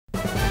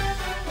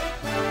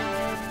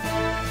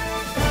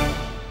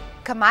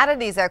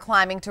Commodities are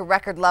climbing to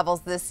record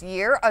levels this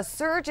year. A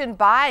surge in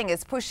buying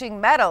is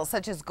pushing metals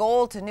such as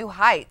gold to new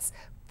heights.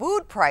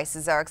 Food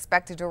prices are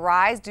expected to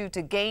rise due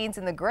to gains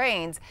in the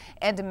grains,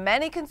 and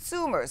many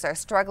consumers are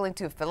struggling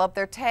to fill up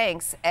their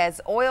tanks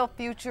as oil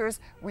futures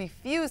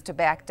refuse to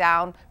back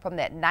down from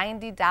that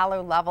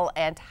 $90 level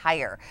and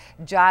higher.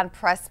 John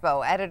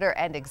Prestbo, editor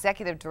and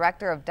executive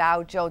director of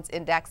Dow Jones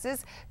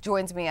Indexes,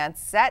 joins me on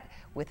set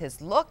with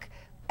his look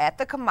at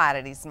the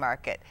commodities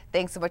market.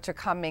 Thanks so much for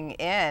coming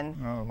in.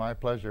 Oh, my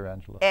pleasure,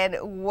 Angela. And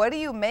what do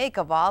you make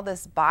of all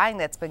this buying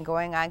that's been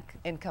going on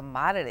in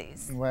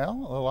commodities? Well,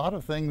 a lot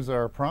of things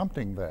are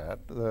prompting that.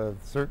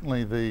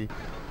 Certainly the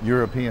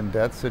European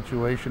debt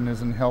situation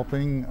isn't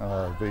helping.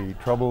 The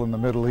trouble in the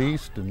Middle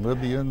East and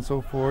Libya and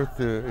so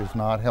forth is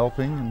not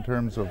helping in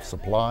terms of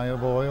supply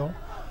of oil.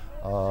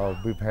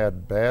 We've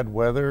had bad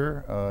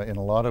weather in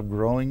a lot of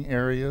growing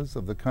areas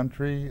of the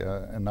country,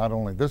 and not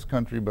only this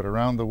country, but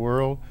around the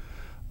world.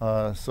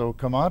 So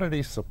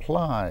commodity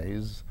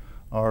supplies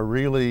are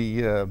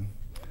really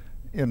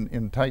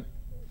in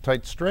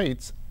tight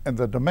straits, and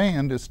the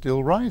demand is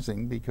still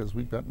rising because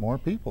we've got more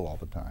people all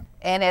the time.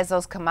 And as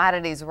those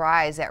commodities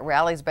rise, that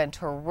rally's been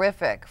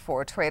terrific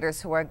for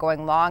traders who are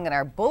going long and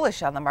are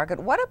bullish on the market.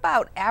 What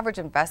about average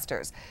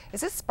investors?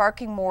 Is this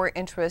sparking more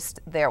interest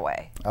their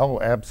way?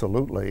 Oh,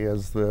 absolutely.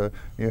 As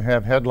you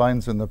have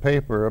headlines in the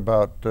paper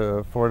about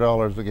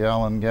 $4 a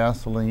gallon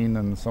gasoline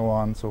and so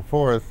on and so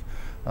forth,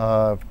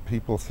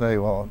 people say,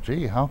 well,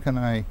 gee, how can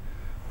I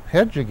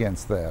hedge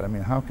against that? I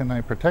mean, how can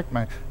I protect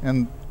my...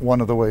 And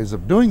one of the ways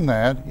of doing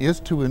that is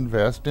to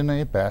invest in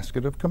a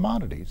basket of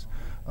commodities.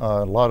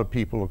 A lot of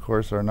people, of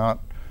course, are not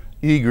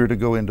eager to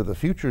go into the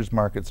futures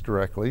markets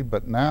directly,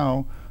 but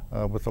now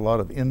with a lot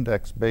of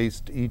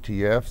index-based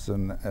ETFs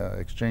and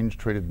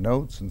exchange-traded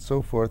notes and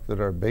so forth that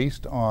are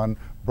based on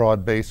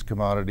broad-based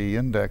commodity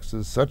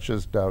indexes, such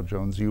as Dow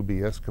Jones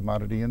UBS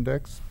Commodity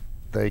Index,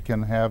 they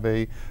can have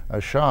a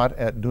shot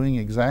at doing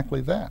exactly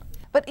that.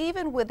 But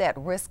even with that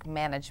risk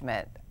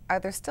management,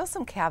 are there still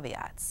some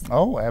caveats?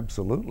 Oh,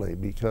 absolutely,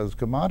 because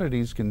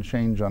commodities can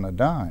change on a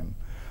dime.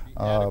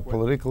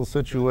 Political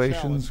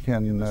situations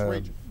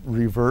can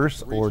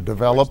reverse or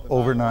develop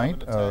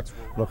overnight.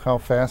 Look how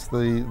fast the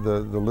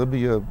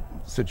Libya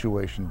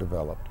situation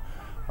developed.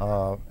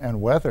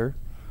 And weather,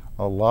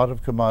 a lot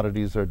of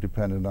commodities are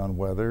dependent on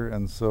weather,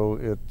 and so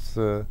it's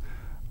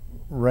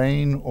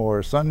rain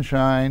or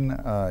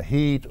sunshine,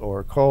 heat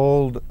or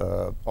cold,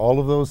 all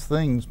of those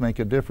things make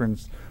a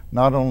difference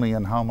not only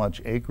in how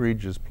much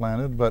acreage is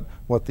planted, but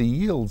what the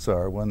yields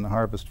are when the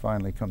harvest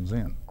finally comes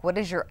in. What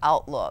is your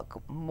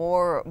outlook?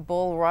 More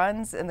bull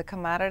runs in the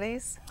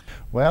commodities?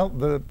 Well,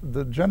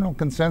 the general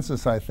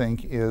consensus, I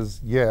think,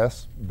 is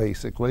yes,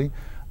 basically.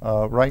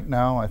 Right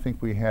now, I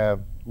think we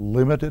have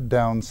limited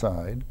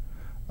downside.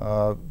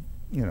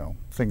 You know,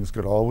 things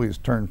could always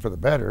turn for the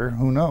better.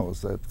 Who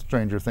knows? That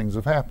stranger things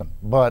have happened.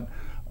 But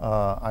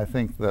I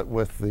think that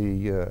with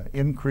the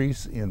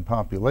increase in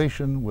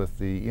population, with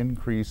the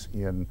increase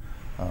in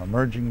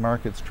emerging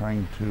markets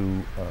trying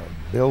to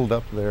build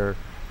up their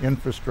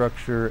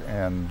infrastructure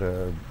and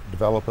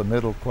develop a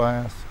middle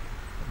class,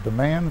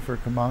 demand for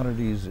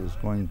commodities is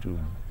going to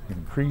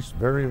increase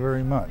very,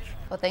 very much.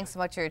 Well, thanks so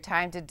much for your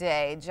time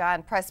today.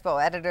 John Prestbo,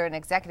 editor and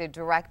executive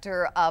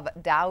director of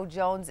Dow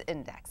Jones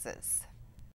Indexes.